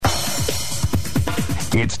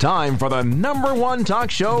It's time for the #1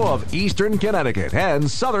 talk show of Eastern Connecticut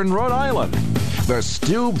and Southern Rhode Island. The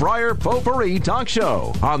Stu Breyer Potpourri Talk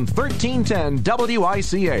Show on 1310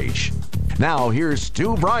 WICH. Now here's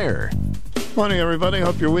Stu Breyer. Morning, everybody.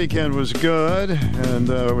 Hope your weekend was good. And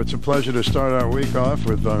it's a pleasure to start our week off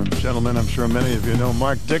with a gentleman I'm sure many of you know,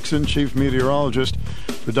 Mark Dickson, Chief Meteorologist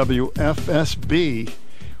for WFSB.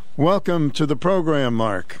 Welcome to the program,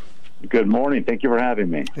 Mark. Good morning. Thank you for having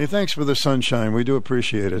me. Hey, thanks for the sunshine. We do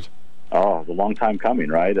appreciate it. Oh, it's a long time coming,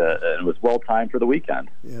 right? It was well timed for the weekend.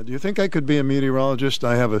 Yeah. Do you think I could be a meteorologist?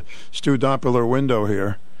 I have a Stu Doppler window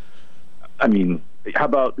here. I mean, how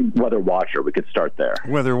about weather watcher? We could start there.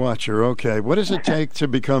 Weather watcher, okay. What does it take to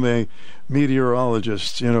become a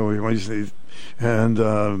meteorologist? You know, and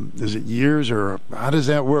is it years, or how does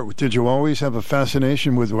that work? Did you always have a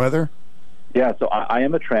fascination with weather? Yeah, so I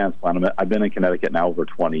am a transplant. I've been in Connecticut now over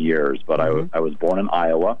 20 years, but I was born in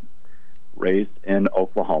Iowa, raised in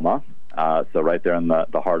Oklahoma, so right there in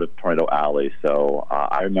the heart of Tornado Alley. So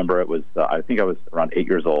I remember it was, I think I was around 8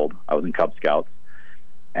 years old. I was in Cub Scouts,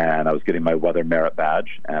 and I was getting my weather merit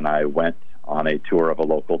badge, and I went on a tour of a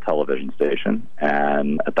local television station,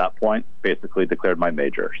 and at that point, basically declared my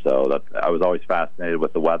major. So I was always fascinated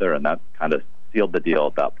with the weather, and that kind of sealed the deal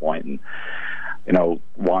at that point. And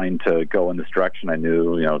wanting to go in this direction, I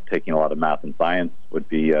knew, taking a lot of math and science would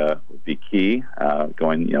be key.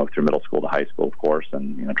 Going, through middle school to high school, of course,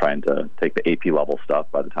 and trying to take the AP level stuff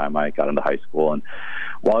by the time I got into high school. And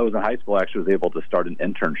while I was in high school, I actually was able to start an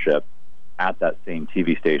internship at that same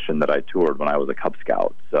TV station that I toured when I was a Cub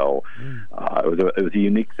Scout. So it was a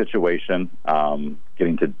unique situation,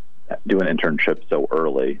 getting to do an internship so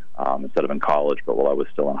early instead of in college, but while I was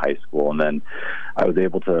still in high school. And then I was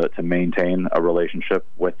able to maintain a relationship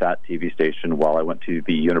with that TV station while I went to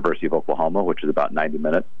the University of Oklahoma, which is about 90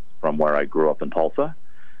 minutes from where I grew up in Tulsa.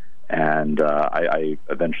 And I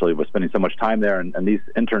eventually was spending so much time there, and these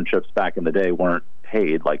internships back in the day weren't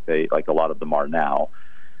paid like a lot of them are now.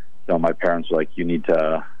 So my parents were like, you need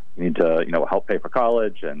to help pay for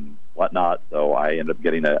college and whatnot. So I ended up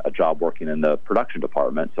getting a job working in the production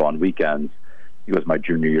department. So on weekends, it was my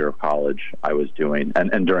junior year of college, I was doing,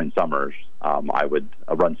 and during summers, I would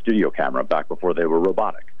run studio camera back before they were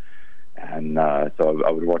robotic. And so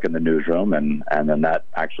I would work in the newsroom, and then that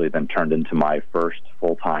actually then turned into my first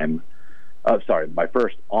my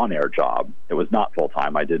first on-air job. It was not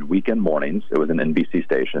full-time. I did weekend mornings. It was an NBC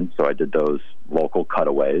station, so I did those local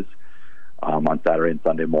cutaways on Saturday and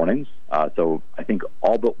Sunday mornings. So I think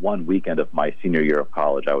all but one weekend of my senior year of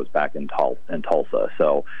college, I was back in Tulsa.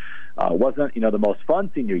 So it wasn't, the most fun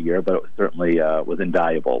senior year, but it certainly was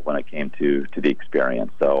invaluable when it came to the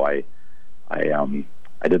experience. So I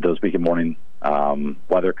did those weekend morning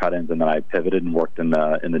weather cut-ins, and then I pivoted and worked in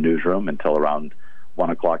the newsroom until around 1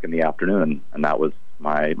 o'clock in the afternoon, and that was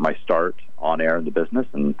my start on air in the business.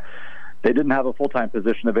 And they didn't have a full-time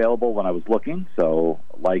position available when I was looking, so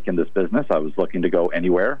like in this business, I was looking to go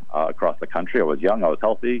anywhere across the country. I was young, I was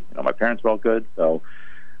healthy, my parents were all good, so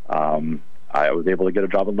I was able to get a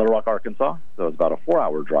job in Little Rock, Arkansas. So it was about a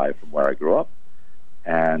 4-hour drive from where I grew up,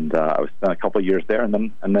 and I spent a couple of years there,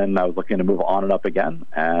 and then I was looking to move on and up again,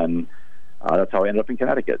 and that's how I ended up in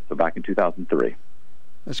Connecticut. So back in 2003.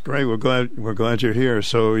 That's great. We're glad you're here.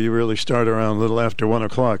 So you really start around a little after 1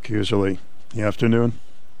 o'clock usually, the afternoon.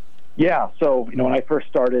 Yeah, so, when I first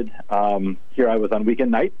started here, I was on weekend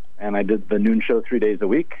nights, and I did the noon show 3 days a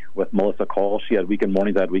week with Melissa Cole. She had weekend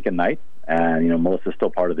mornings, I had weekend nights, and, Melissa's still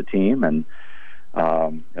part of the team, and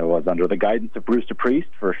it was under the guidance of Bruce DePriest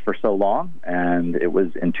for so long, and it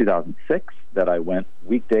was in 2006 that I went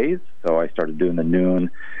weekdays, so I started doing the noon,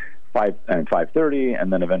 5 and 5:30,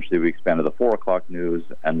 and then eventually we expanded to the 4 o'clock news,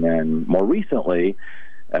 and then more recently,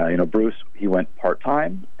 Bruce, he went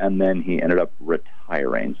part-time, and then he ended up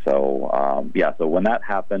retiring. So, so when that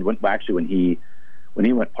happened, when he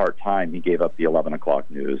went part-time, he gave up the 11 o'clock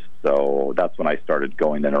news. So that's when I started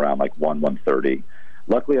going in around like 1:30.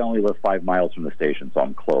 Luckily, I only live 5 miles from the station, so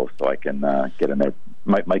I'm close, so I can get in there.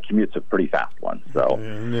 My commute's a pretty fast one. So,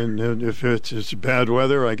 and if it's bad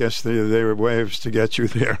weather, I guess there are ways to get you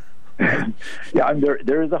there. Yeah,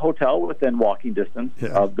 there is a hotel within walking distance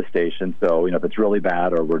of the station. So, if it's really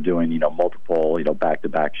bad or we're doing, multiple,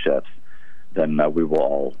 back-to-back shifts, then we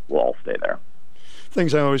will all stay there.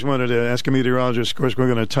 Things I always wanted to ask a meteorologist. Of course, we're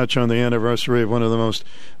going to touch on the anniversary of one of the most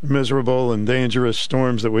miserable and dangerous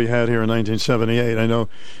storms that we had here in 1978. I know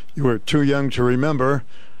you were too young to remember,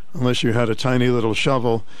 unless you had a tiny little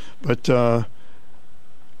shovel, but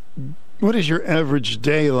what is your average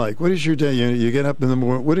day like? What is your day? You get up in the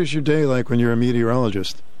morning. What is your day like when you're a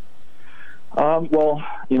meteorologist? Well,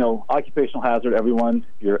 occupational hazard, everyone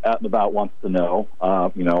you're at and about wants to know,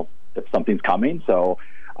 if something's coming. So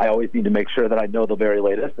I always need to make sure that I know the very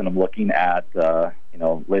latest, and I'm looking at,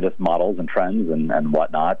 latest models and trends and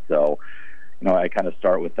whatnot. So, I kind of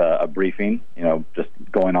start with a briefing, just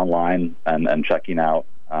going online and checking out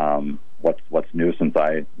what's new since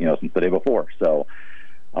the day before. So,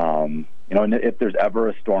 and if there's ever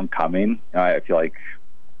a storm coming, I feel like,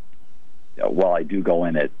 while I do go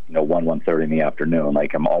in at 1:30 in the afternoon,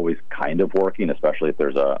 like I'm always kind of working, especially if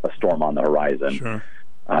there's a storm on the horizon. Sure.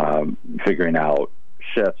 Figuring out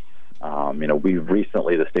shifts.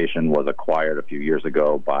 The station was acquired a few years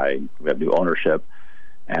ago we have new ownership,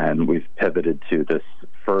 and we've pivoted to this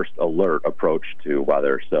first alert approach to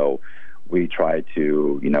weather. So we try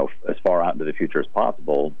to, as far out into the future as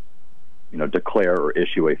possible, declare or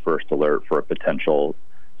issue a first alert for a potential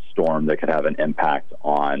storm that could have an impact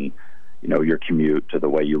on, your commute, to the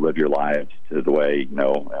way you live your lives, to the way,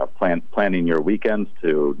 planning your weekends,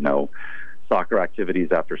 to, soccer activities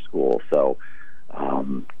after school. So,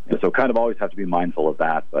 kind of always have to be mindful of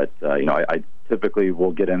that. But, I typically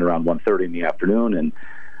will get in around 1:30 in the afternoon. And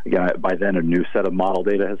again, by then a new set of model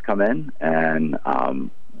data has come in, and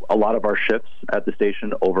a lot of our shifts at the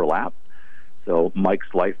station overlap. So Mike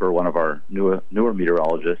Slifer, one of our newer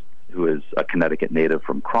meteorologists, who is a Connecticut native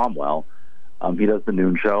from Cromwell, he does the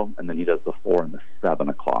noon show, and then he does the 4 and the 7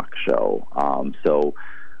 o'clock show.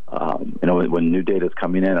 When new data is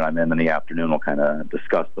coming in and I'm in the afternoon, we'll kind of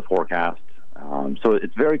discuss the forecast. So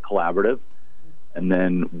it's very collaborative. And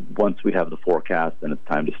then once we have the forecast, then it's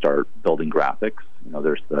time to start building graphics.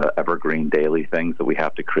 There's the evergreen daily things that we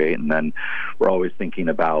have to create. And then we're always thinking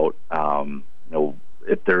about,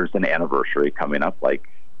 if there's an anniversary coming up, like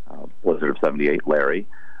Blizzard of 78 Larry,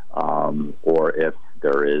 or if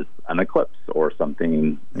there is an eclipse or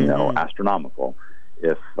something, astronomical.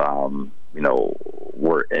 If,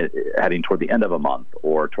 we're heading toward the end of a month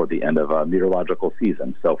or toward the end of a meteorological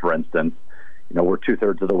season. So, for instance, we're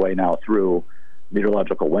 2/3 of the way now through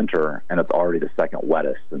meteorological winter, and it's already the second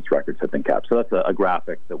wettest since records have been kept. So that's a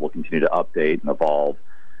graphic that we'll continue to update and evolve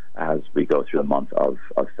as we go through the month of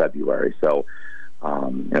February. So,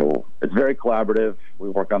 it's very collaborative. We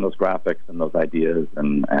work on those graphics and those ideas,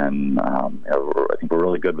 and I think we're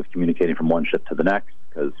really good with communicating from one shift to the next,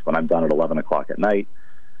 because when I'm done at 11 o'clock at night,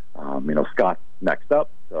 Scott's next up,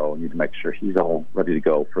 so we need to make sure he's all ready to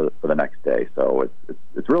go for the next day. So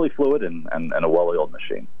it's really fluid and a well-oiled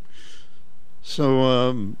machine.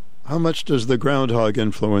 So how much does the groundhog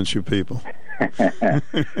influence you people?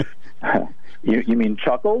 You mean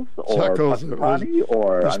Chuckles or Chuckles?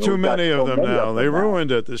 There's too many of them now. They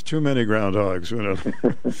ruined it. There's too many groundhogs.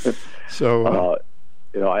 So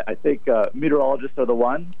I think meteorologists are the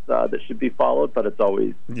ones that should be followed, but it's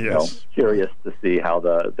always curious to see how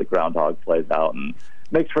the groundhog plays out, and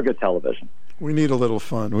makes for good television. We need a little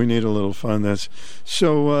fun. That's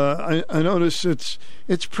so. I notice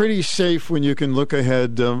it's pretty safe when you can look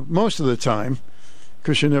ahead most of the time,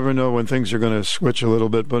 because you never know when things are going to switch a little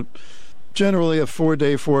bit. But generally, a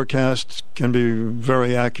 4-day forecast can be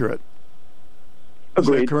very accurate. Is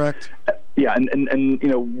Agreed. that correct? Yeah, and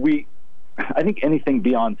I think anything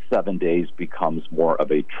beyond 7 days becomes more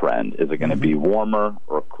of a trend. Is it going to be warmer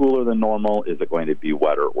or cooler than normal? Is it going to be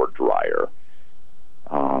wetter or drier?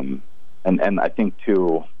 And I think,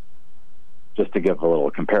 too, just to give a little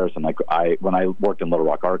comparison, when I worked in Little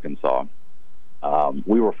Rock, Arkansas,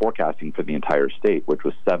 we were forecasting for the entire state, which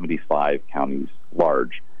was 75 counties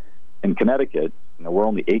large. In Connecticut, we're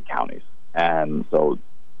only 8 counties. And so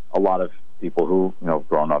a lot of people who,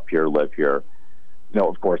 grown up here, live here,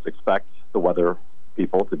 of course, expect the weather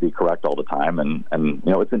people to be correct all the time. And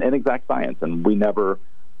it's an inexact science, and we never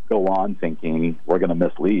go on thinking we're going to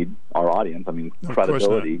mislead our audience. I mean,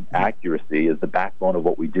 credibility, accuracy is the backbone of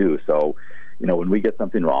what we do. So, when we get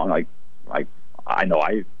something wrong, I know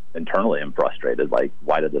I internally am frustrated. Like,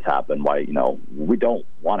 why did this happen? Why, we don't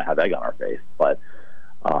want to have egg on our face. But,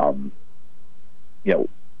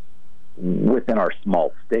 within our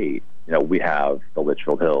small state, we have the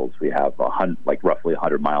Litchfield Hills. We have roughly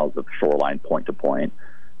 100 miles of shoreline point to point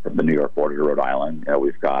from the New York border to Rhode Island.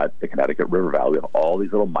 We've got the Connecticut River Valley. We have all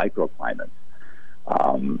these little microclimates.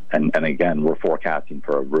 And again, we're forecasting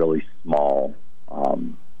for a really small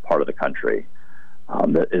part of the country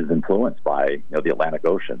that is influenced by the Atlantic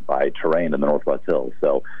Ocean, by terrain in the Northwest Hills.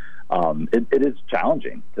 So it is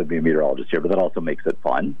challenging to be a meteorologist here, but that also makes it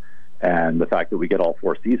fun. And the fact that we get all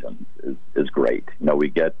 4 seasons is great. We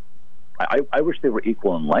get. I wish they were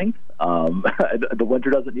equal in length. The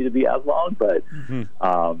winter doesn't need to be as long, but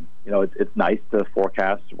it's nice to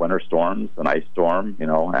forecast winter storms, an ice storm,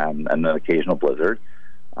 and an occasional blizzard.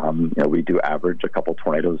 We do average a couple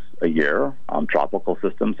tornadoes a year. Tropical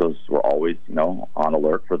systems, those we're always, on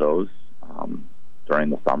alert for those during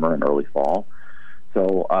the summer and early fall.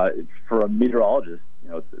 So for a meteorologist,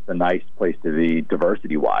 it's a nice place to be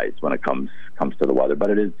diversity-wise when it comes to the weather.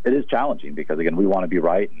 But it is challenging because, again, we want to be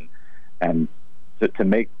right and to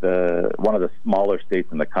make one of the smaller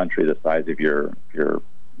states in the country the size of your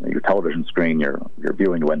television screen, your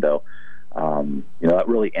viewing window. That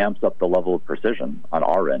really amps up the level of precision on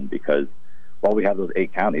our end because while we have those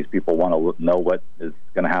 8 counties, people want to know what is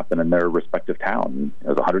going to happen in their respective town.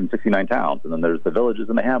 There's 169 towns, and then there's the villages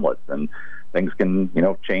and the hamlets, and things can,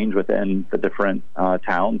 change within the different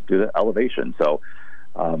towns due to elevation. So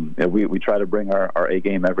we try to bring our A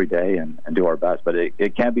game every day and do our best, but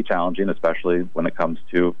it can be challenging, especially when it comes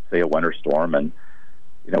to, say, a winter storm, and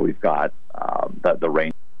we've got the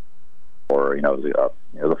rain. Or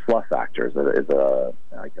the fluff factor is a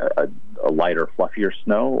lighter, fluffier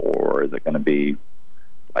snow, or is it going to be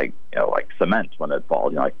like cement when it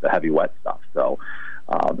falls? Like the heavy, wet stuff. So,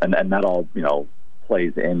 and that all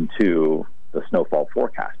plays into the snowfall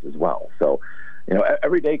forecast as well. So,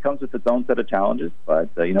 every day comes with its own set of challenges, but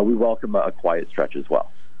we welcome a quiet stretch as well.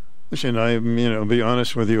 Listen, be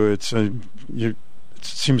honest with you, it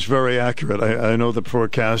seems very accurate. I know the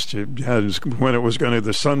forecast you had when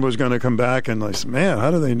the sun was going to come back, and I said, man, how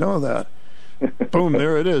do they know that? Boom,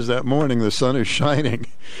 there it is. That morning, the sun is shining.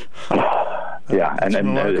 Yeah, and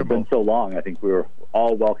it's been so long. I think we were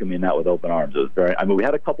all welcoming that with open arms. It was we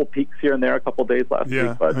had a couple peaks here and there, a couple days last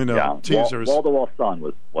week, but I know. Teasers. Wall-to-wall sun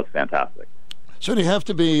was fantastic. So do you have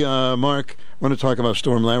to be, Mark, I want to talk about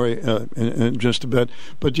Storm Larry in just a bit,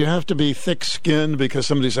 but you have to be thick-skinned because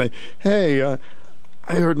somebody say, hey,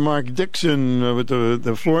 I heard Mark Dickson with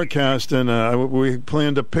the forecast, and we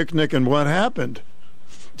planned a picnic, and what happened?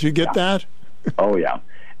 Do you get that? Oh, yeah.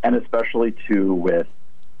 And especially, too, with,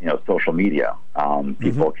 social media.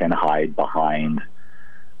 People can hide behind,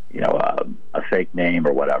 a fake name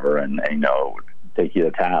or whatever and take you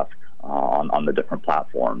to task on the different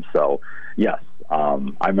platforms. So, yes,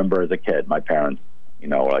 I remember as a kid, my parents,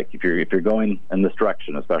 if you're going in this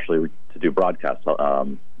direction, especially to do broadcast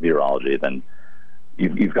meteorology, then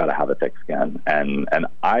you've got to have a thick skin, and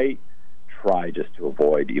I try just to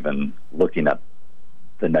avoid even looking at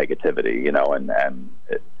the negativity, and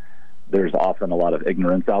there's often a lot of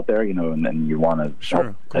ignorance out there, and you want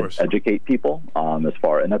to educate people as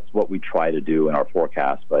far, and that's what we try to do in our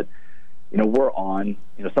forecast. But we're on,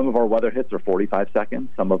 some of our weather hits are 45 seconds,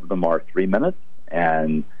 some of them are 3 minutes,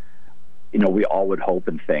 and we all would hope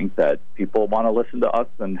and think that people want to listen to us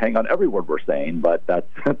and hang on every word we're saying, but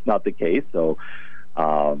that's not the case. So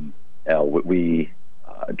we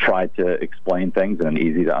try to explain things in an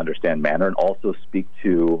easy-to-understand manner and also speak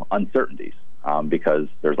to uncertainties because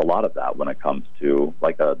there's a lot of that when it comes to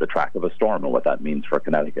the track of a storm and what that means for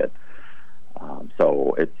Connecticut.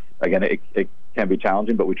 So it's, again, it can be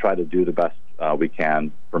challenging, but we try to do the best we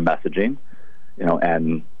can for messaging,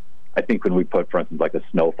 and I think when we put, for instance, like a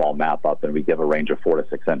snowfall map up and we give a range of 4 to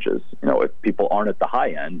 6 inches, if people aren't at the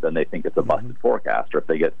high end, then they think it's a busted forecast, or if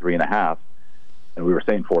they get 3.5, and we were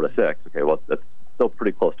saying 4 to 6, okay, well, that's still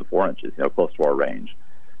pretty close to 4 inches, close to our range.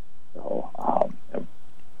 So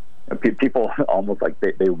people almost like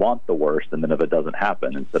they want the worst, and then if it doesn't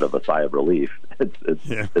happen, instead of a sigh of relief, it's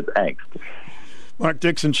angst. Mark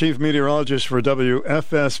Dickson, Chief Meteorologist for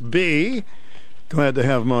WFSB. Glad to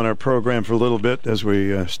have him on our program for a little bit as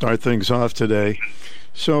we start things off today.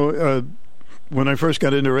 So when I first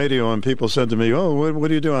got into radio and people said to me, oh, what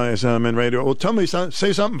do you do? I said, I'm in radio. Well, tell me,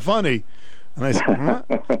 say something funny. And I said,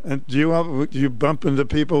 what? And do you bump into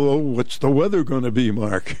people, what's the weather going to be,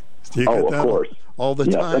 Mark? Do you get that of course. All the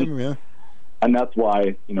time? Yeah. And that's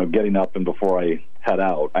why, getting up and before I head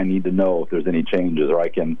out, I need to know if there's any changes, or I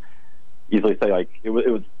can easily say, like, it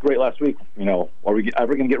was great last week, are we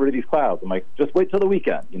ever going to get rid of these clouds? I'm like, just wait till the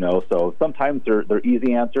weekend, so sometimes they're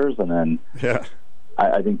easy answers, and then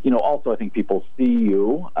I think, also I think people see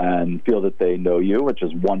you and feel that they know you, which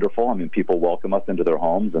is wonderful. I mean, people welcome us into their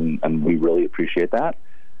homes, and we really appreciate that.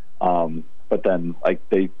 But then, like,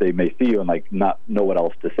 they may see you and, like, not know what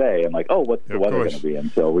else to say, and, like, oh, what's the weather going to be?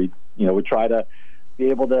 And so we try to be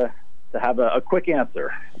able to have a quick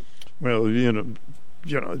answer. Well,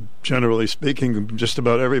 generally speaking, just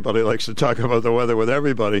about everybody likes to talk about the weather with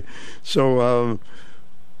everybody. So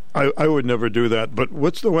I would never do that. But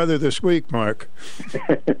what's the weather this week, Mark?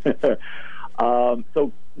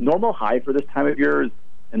 So normal high for this time of year is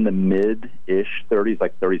in the mid-ish 30s,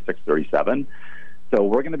 like 36, 37. So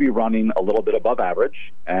we're going to be running a little bit above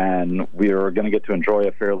average, and we're going to get to enjoy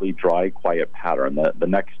a fairly dry, quiet pattern. The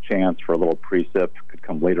next chance for a little precip could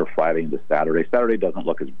come later Friday into Saturday. Saturday doesn't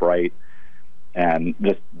look as bright, and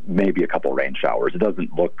just maybe a couple rain showers. It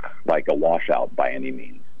doesn't look like a washout by any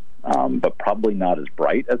means, but probably not as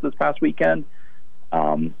bright as this past weekend,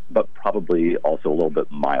 but probably also a little bit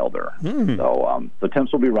milder. So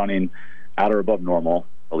temps will be running at or above normal,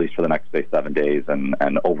 at least for the next, say, 7 days, and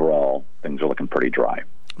overall, things are looking pretty dry.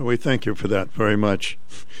 We thank you for that very much.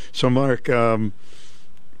 So, Mark, back in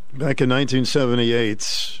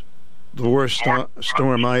 1978, the worst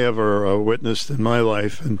storm I ever witnessed in my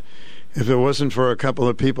life, and if it wasn't for a couple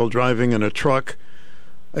of people driving in a truck,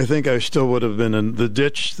 I think I still would have been in the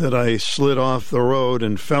ditch that I slid off the road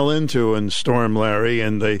and fell into in Storm Larry,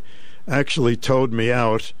 and they actually towed me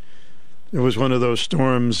out. It was one of those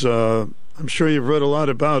storms. I'm sure you've read a lot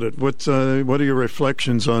about it. What are your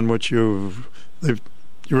reflections on what you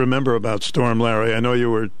remember about Storm Larry? I know you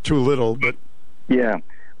were too little, but yeah.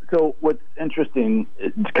 So what's interesting,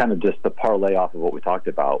 it's kind of just to parlay off of what we talked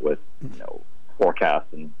about with forecast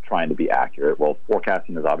and trying to be accurate. Well,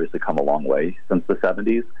 forecasting has obviously come a long way since the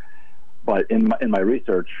 70s. But in my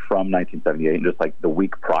research from 1978, and just like the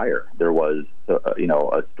week prior, there was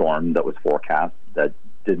a storm that was forecast that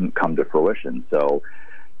didn't come to fruition. So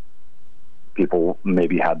people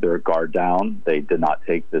maybe had their guard down. They did not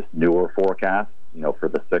take this newer forecast, for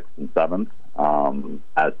the 6th and 7th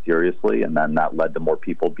as seriously, and then that led to more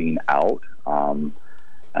people being out, and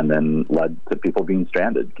then led to people being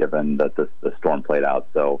stranded, given that the storm played out.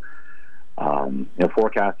 So,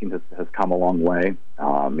 forecasting has come a long way.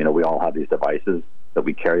 We all have these devices that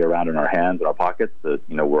we carry around in our hands, in our pockets, that,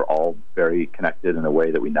 we're all very connected in a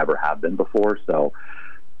way that we never have been before. So,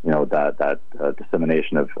 that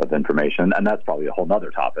dissemination of information, and that's probably a whole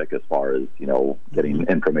other topic as far as, getting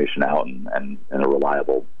information out and in a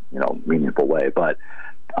reliable, meaningful way. But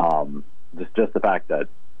just the fact that,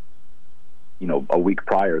 a week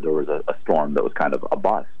prior there was a storm that was kind of a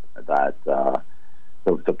bust, that so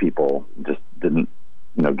people just didn't,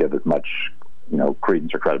 give as much,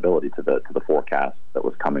 credence or credibility to the forecast that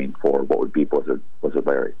was coming for what would be Blizzard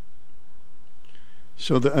Larry.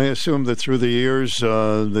 So I assume that through the years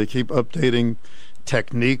they keep updating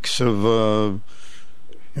techniques of,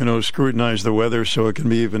 scrutinize the weather so it can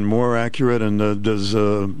be even more accurate. And does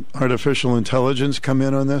artificial intelligence come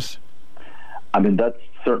in on this? I mean, that's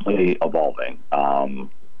certainly evolving.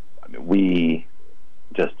 We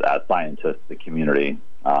just, as scientists, the community,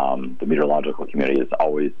 the meteorological community, is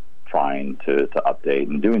always trying to update,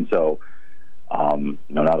 and doing so,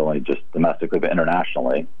 not only just domestically but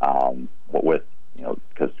internationally, with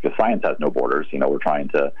because science has no borders. We're trying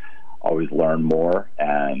to always learn more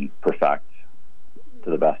and perfect,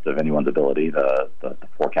 to the best of anyone's ability, the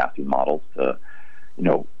forecasting models to,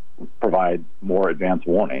 provide more advanced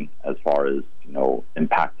warning as far as,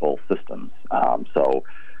 impactful systems. And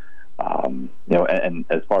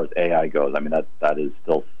as far as AI goes, I mean, that is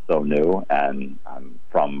still so new, and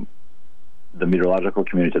from the meteorological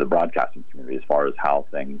community to the broadcasting community, as far as how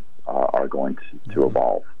things are going to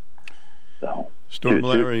evolve. So Storm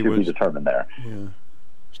Larry to be determined there. Yeah.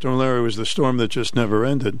 Storm Larry was the storm that just never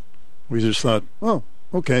ended. We just thought, oh,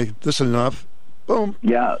 okay, this is enough. Boom.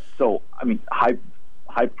 Yeah. So, I mean, high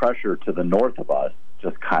pressure to the north of us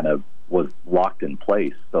just kind of was locked in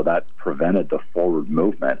place, so that prevented the forward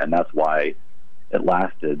movement, and that's why it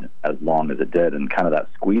lasted as long as it did, and kind of that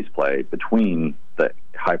squeeze play between the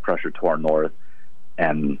high pressure to our north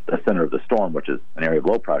and the center of the storm, which is an area of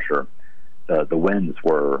low pressure. The winds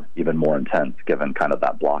were even more intense, given kind of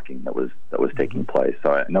that blocking that was taking place.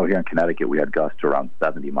 So I know here in Connecticut we had gusts around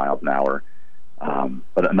 70 miles an hour,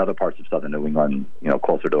 but in other parts of southern New England,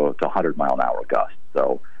 closer to 100 mile an hour gusts.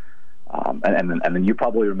 So, and then you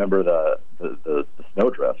probably remember the snow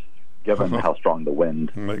drifts, given how strong the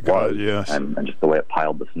wind was, yes. and just the way it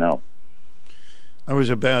piled the snow. I was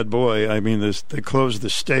a bad boy. I mean, they closed the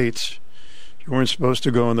states. You weren't supposed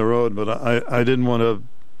to go on the road, but I didn't want to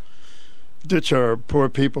ditch our poor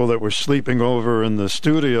people that were sleeping over in the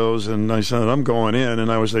studios, and I said, I'm going in,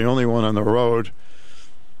 and I was the only one on the road,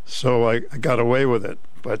 so I got away with it.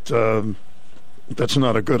 But that's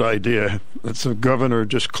not a good idea. That's the governor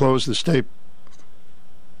just closed the state.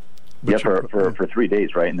 For 3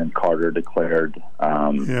 days, right? And then Carter declared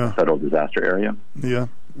federal disaster area. Yeah.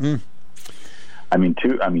 Mm. I mean,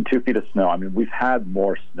 2 feet of snow. I mean, we've had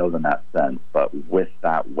more snow than that since, but with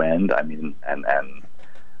that wind, I mean, and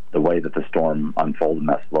the way that the storm unfolded, and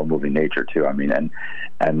that slow-moving nature too. I mean,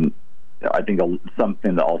 and I think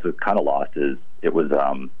something that also kind of lost is it was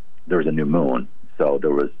there was a new moon, so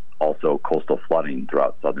there was also coastal flooding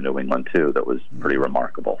throughout southern New England too that was pretty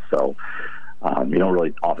remarkable. So you don't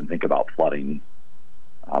really often think about flooding,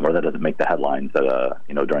 or that doesn't make the headlines that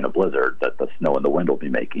during a blizzard that the snow and the wind will be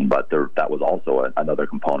making. But that was also another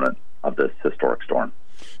component of this historic storm.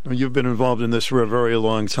 You've been involved in this for a very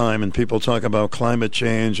long time, and people talk about climate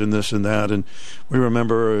change and this and that, and we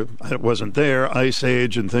remember it wasn't there, ice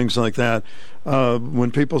age and things like that.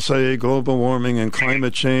 When people say global warming and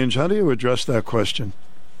climate change, how do you address that question?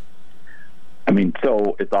 I mean,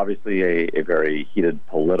 so it's obviously a very heated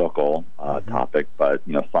political topic, but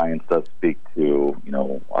science does speak to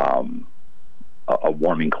a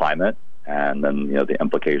warming climate, and then the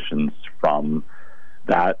implications from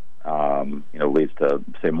that. Leads to,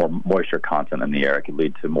 say, more moisture content in the air. It could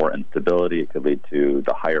lead to more instability. It could lead to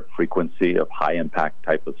the higher frequency of high impact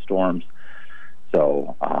type of storms.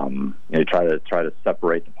 So try to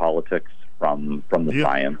separate the politics from the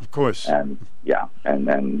science, of course, and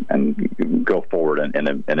go forward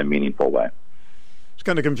in a meaningful way. It's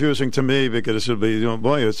kind of confusing to me because it'll be,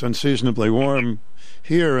 boy, it's unseasonably warm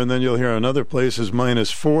here, and then you'll hear in other places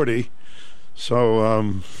minus 40.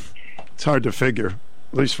 So it's hard to figure.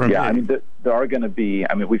 At least for me. I mean, there are going to be.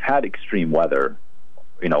 I mean, we've had extreme weather,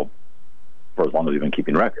 for as long as we've been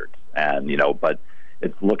keeping records, and but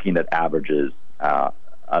it's looking at averages on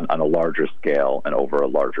a larger scale and over a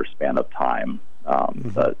larger span of time.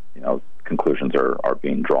 That conclusions are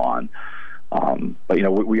being drawn. But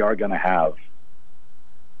we are going to have,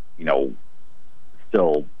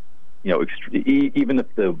 still. Even if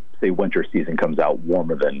the, say, winter season comes out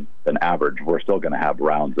warmer than average, we're still going to have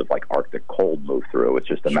rounds of like Arctic cold move through. It's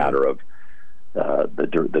just a matter of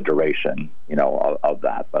the duration, of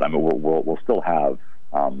that. But I mean, we'll still have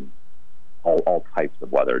all types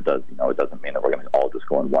of weather. It doesn't mean that we're going to all just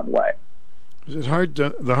go in one way. Is it hard?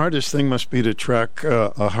 The hardest thing must be to track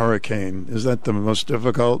a hurricane. Is that the most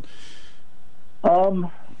difficult?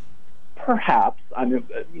 Perhaps. I mean,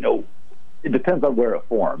 it depends on where it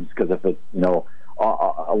forms, because if it's,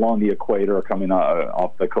 along the equator coming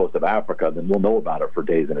off the coast of Africa, then we'll know about it for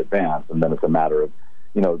days in advance, and then it's a matter of,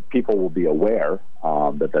 people will be aware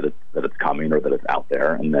that it's coming or that it's out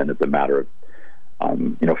there, and then it's a matter of,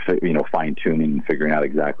 fine-tuning and figuring out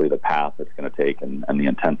exactly the path it's going to take and the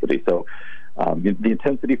intensity. So the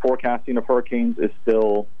intensity forecasting of hurricanes is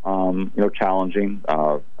still, challenging.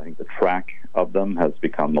 I think the track of them has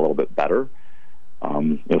become a little bit better.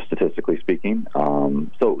 Statistically speaking. So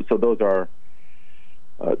those are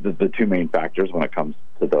the two main factors when it comes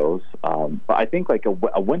to those. But I think like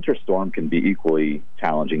a winter storm can be equally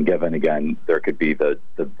challenging, given, again, there could be the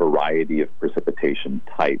variety of precipitation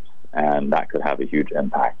types, and that could have a huge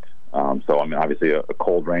impact. So, I mean, obviously a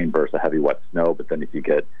cold rain versus a heavy wet snow, but then if you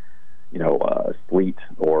get, sleet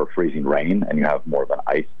or freezing rain and you have more of an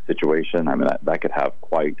ice situation, I mean, that could have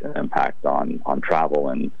quite an impact on travel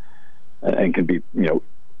and can be,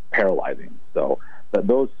 paralyzing. So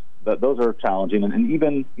those are challenging, and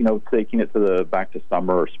even taking it to back to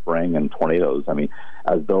summer or spring and tornadoes. I mean,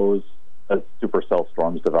 as supercell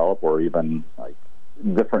storms develop, or even like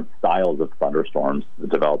different styles of thunderstorms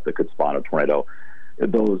develop that could spawn a tornado,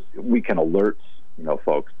 those we can alert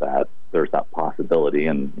folks that there's that possibility,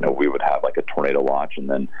 and we would have like a tornado watch, and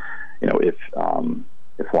then if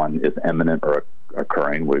one is imminent or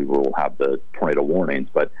occurring, we will have the tornado warnings.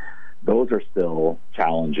 But those are still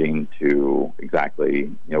challenging to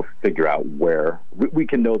exactly, figure out where. We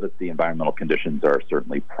can know that the environmental conditions are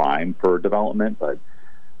certainly prime for development, but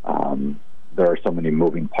there are so many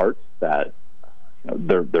moving parts that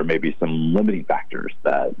there may be some limiting factors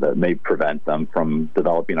that may prevent them from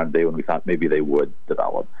developing on a day when we thought maybe they would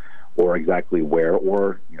develop, or exactly where,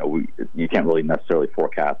 or you can't really necessarily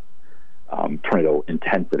forecast tornado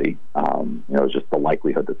intensity. It's just the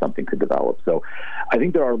likelihood that something could develop. So I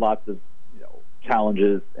think there are lots of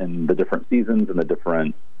challenges in the different seasons and the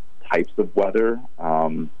different types of weather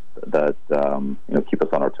that keep us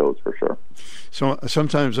on our toes for sure. So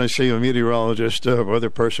sometimes I see a meteorologist, a weather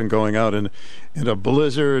person, going out in a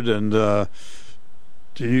blizzard, and do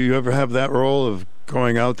you ever have that role of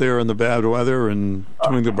going out there in the bad weather and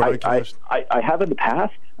doing the broadcast? I have in the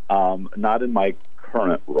past, not in my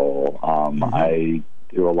current role. I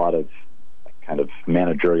do a lot of kind of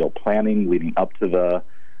managerial planning leading up to the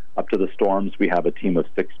storms. We have a team of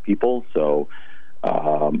 6 people, so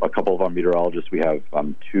a couple of our meteorologists. We have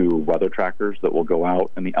 2 weather trackers that will go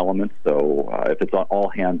out in the elements. So if it's an all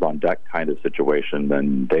hands on deck kind of situation,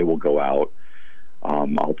 then they will go out.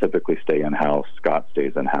 I'll typically stay in house. Scott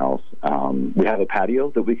stays in house. We have a patio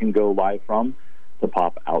that we can go live from to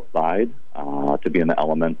pop outside to be in the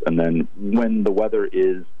elements. And then when the weather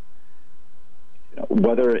is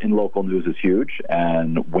weather in local news is huge,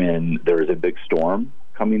 and when there is a big storm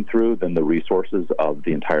coming through, then the resources of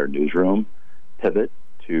the entire newsroom pivot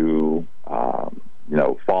to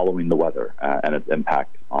following the weather and its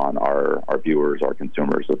impact on our viewers, our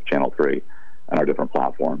consumers of Channel 3 and our different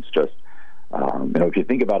platforms. Just if you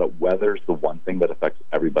think about it, weather's the one thing that affects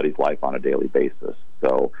everybody's life on a daily basis.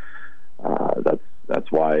 So that's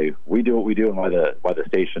why we do what we do, and why the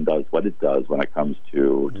station does what it does when it comes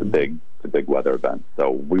to big weather events.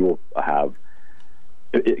 So we will have,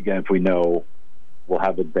 again, if we know, we'll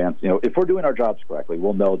have advanced. If we're doing our jobs correctly,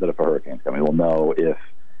 we'll know that if a hurricane's coming, we'll know if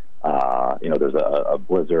there's a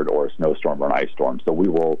blizzard or a snowstorm or an ice storm. So we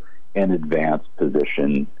will in advance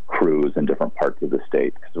position crews in different parts of the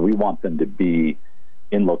state, because we want them to be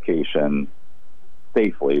in location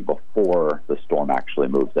safely before the storm actually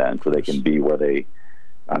moves in, so they can be where they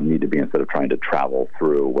need to be instead of trying to travel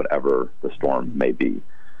through whatever the storm may be.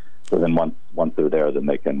 So then once they're there, then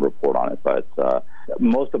they can report on it. But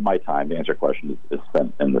most of my time, to answer your question, is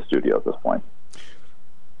spent in the studio at this point.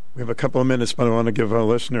 We have a couple of minutes, but I want to give our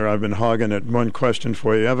listener, I've been hogging it, one question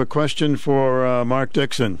for you. I have a question for Mark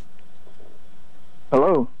Dickson.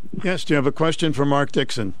 Hello. Yes, do you have a question for Mark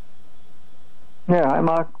Dickson? Yeah, hi,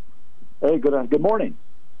 Mark. Hey, good morning.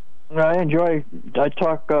 I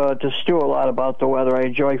talk to Stu a lot about the weather. I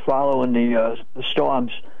enjoy following the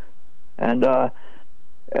storms. And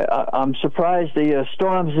I'm surprised the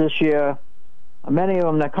storms this year, many of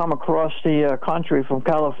them that come across the country from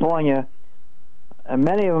California, and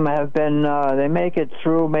many of them have been, they make it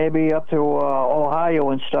through maybe up to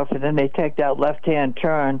Ohio and stuff, and then they take that left-hand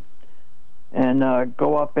turn and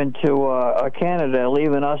go up into Canada,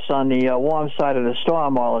 leaving us on the warm side of the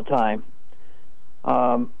storm all the time.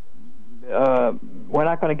 We're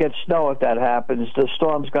not going to get snow if that happens. The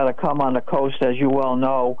storm's got to come on the coast, as you well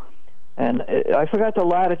know. And I forgot the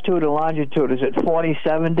latitude and longitude. Is it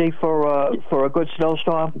 40-70 for a good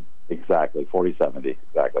snowstorm? Exactly, 40-70,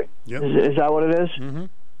 exactly. Yep. Is that what it is? Mm-hmm.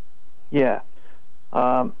 Yeah.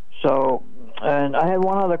 So, and I had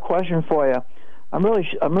one other question for you. I'm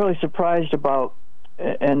really surprised about,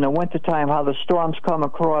 in the wintertime, how the storms come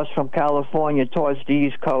across from California towards the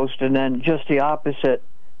East Coast, and then just the opposite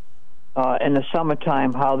in the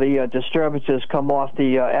summertime, how the disturbances come off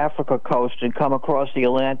the Africa coast and come across the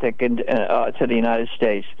Atlantic and to the United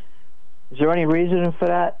States. Is there any reason for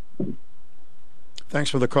that? Thanks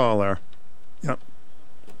for the call, there. Yep.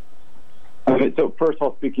 Okay, so first of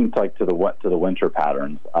all, speaking to the winter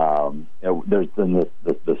patterns, there's been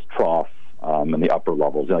this trough in the upper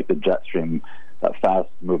levels, like the jet stream, that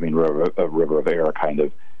fast-moving river of air, kind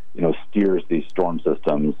of steers these storm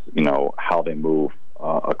systems, how they move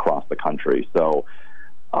across the country. So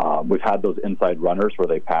we've had those inside runners where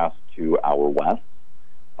they pass to our west,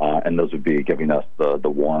 and those would be giving us the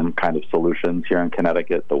warm kind of solutions here in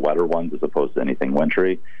Connecticut, the wetter ones as opposed to anything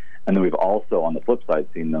wintry. And then we've also, on the flip side,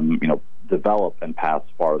 seen them, develop and pass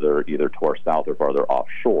farther, either to our south or farther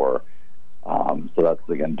offshore. So that's,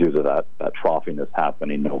 again, due to that troughing that's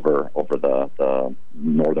happening over the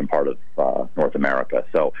northern part of North America.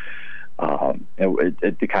 So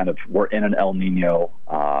it kind of, we're in an El Nino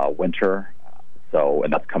winter,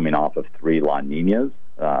 and that's coming off of 3 La Ninas.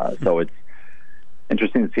 So it's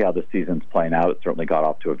interesting to see how the season's playing out. It certainly got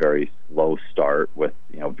off to a very slow start with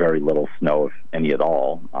very little snow, if any at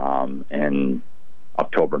all, in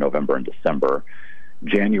October, November, and December.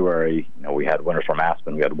 January, we had Winter Storm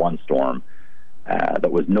Aspen. We had one storm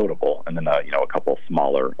that was notable, and then a couple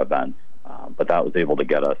smaller events. But that was able to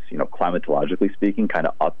get us, climatologically speaking, kind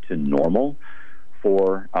of up to normal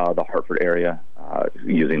for the Hartford area,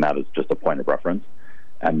 using that as just a point of reference.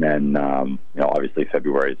 And then, obviously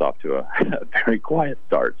February is off to a very quiet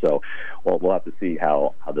start. So we'll have to see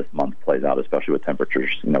how this month plays out, especially with temperatures,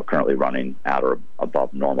 currently running at or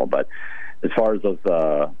above normal. But as far as those,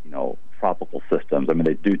 tropical systems, I mean,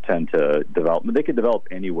 they do tend to develop. They could develop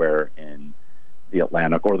anywhere in the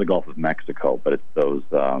Atlantic or the Gulf of Mexico, but it's those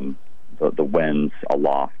the winds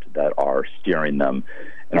aloft that are steering them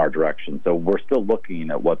in our direction. So we're still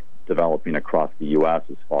looking at what's developing across the U.S.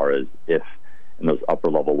 as far as if, in those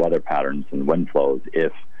upper-level weather patterns and wind flows,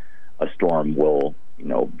 if a storm will,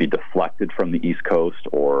 be deflected from the East Coast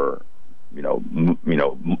or,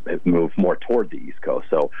 move more toward the East Coast.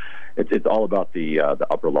 So it's all about the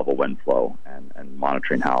upper-level wind flow and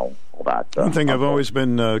monitoring how all that. One thing I've always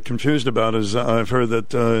been confused about is I've heard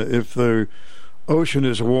that if the ocean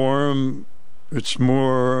is warm, it's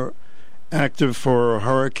more active for a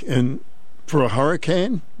hurricane.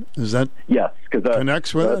 Is that yes? Because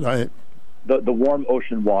connects with it. The warm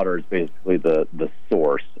ocean water is basically the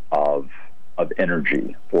source of of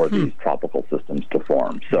energy for these tropical systems to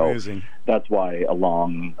form. So Amazing. That's why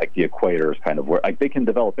along like the equator is kind of where they can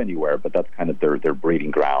develop anywhere, but that's kind of their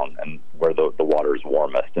breeding ground and where the water is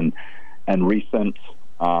warmest. And recent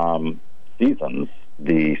seasons,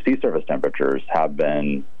 the sea surface temperatures have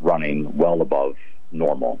been running well above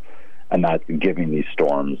normal, and that's giving these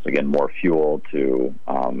storms again more fuel to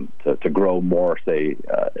grow more, to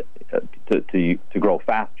grow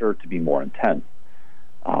faster, to be more intense,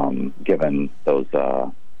 given those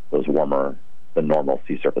warmer than normal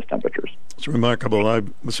sea surface temperatures. It's remarkable.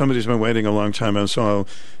 Somebody's been waiting a long time, and so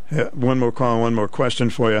I'll one more call, one more question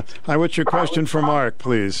for you. Hi, what's your question for Mark,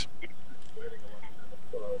 please?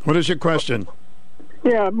 What is your question?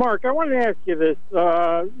 Yeah, Mark, I wanted to ask you this.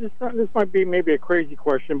 This might be maybe a crazy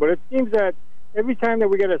question, but it seems that every time that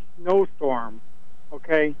we get a snowstorm,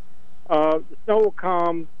 okay, the snow will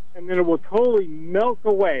come and then it will totally melt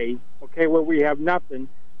away, okay, where we have nothing,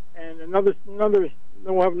 and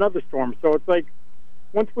we'll have another storm. So it's like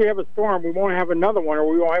once we have a storm, we won't have another one, or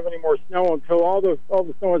we won't have any more snow until all the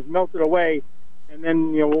snow is melted away, and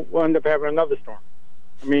then we'll end up having another storm.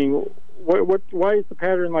 I mean, why is the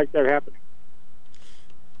pattern like that happening?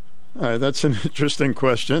 That's an interesting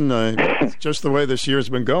question. It's just the way this year's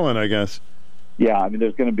been going, I guess. Yeah, I mean,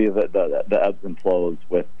 there's going to be the ebbs and flows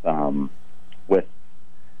with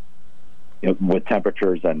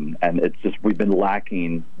temperatures, and it's just we've been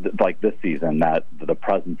lacking like this season that the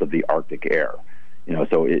presence of the Arctic air.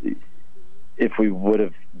 So if we would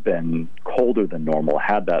have been colder than normal,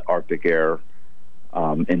 had that Arctic air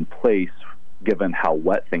in place, given how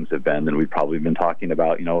wet things have been, then we've probably been talking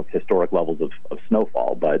about historic levels of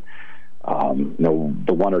snowfall. But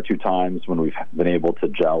the one or two times when we've been able to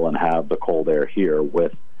gel and have the cold air here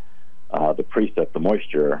with the precip, the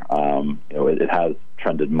moisture, it has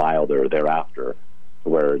trended milder thereafter,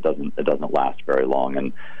 where it doesn't last very long.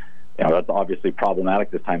 And that's obviously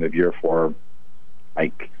problematic this time of year for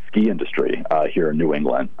like ski industry here in New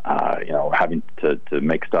England. Having to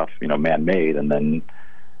make stuff man-made, and then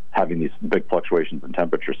having these big fluctuations in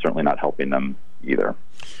temperature, certainly not helping them either.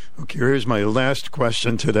 Okay, here's my last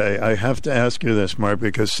question today. I have to ask you this, Mark,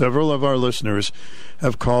 because several of our listeners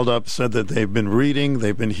have called up, said that they've been reading,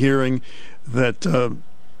 they've been hearing that,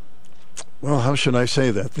 how should I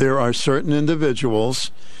say that? There are certain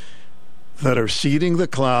individuals that are seeding the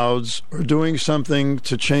clouds or doing something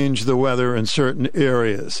to change the weather in certain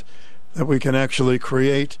areas, that we can actually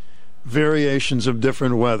create variations of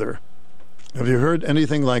different weather. Have you heard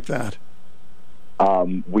anything like that?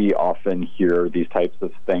 We often hear these types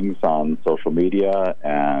of things on social media,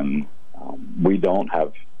 and we don't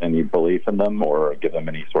have any belief in them or give them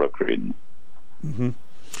any sort of credence. Mm-hmm.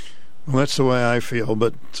 Well, that's the way I feel,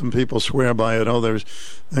 but some people swear by it. Oh, there's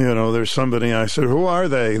somebody. I said, who are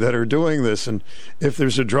they that are doing this? And if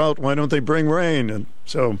there's a drought, why don't they bring rain? And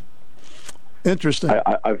so, interesting.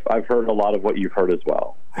 I've heard a lot of what you've heard as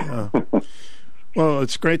well. Yeah. Well,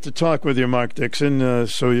 it's great to talk with you, Mark Dickson.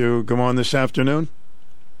 So you go on this afternoon?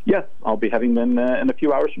 Yes, I'll be heading in a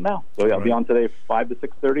few hours from now. So I'll be on today 5 to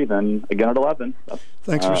 6:30, then again at 11.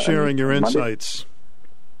 Thanks for sharing your insights. Monday.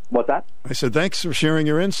 What's that? I said thanks for sharing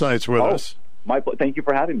your insights with us. Thank you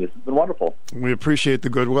for having me. This has been wonderful. We appreciate the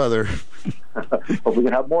good weather. Hope we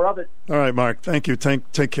can have more of it. All right, Mark. Thank you.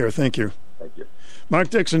 Take care. Thank you. Thank you. Mark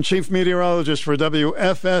Dickson, Chief Meteorologist for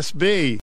WFSB.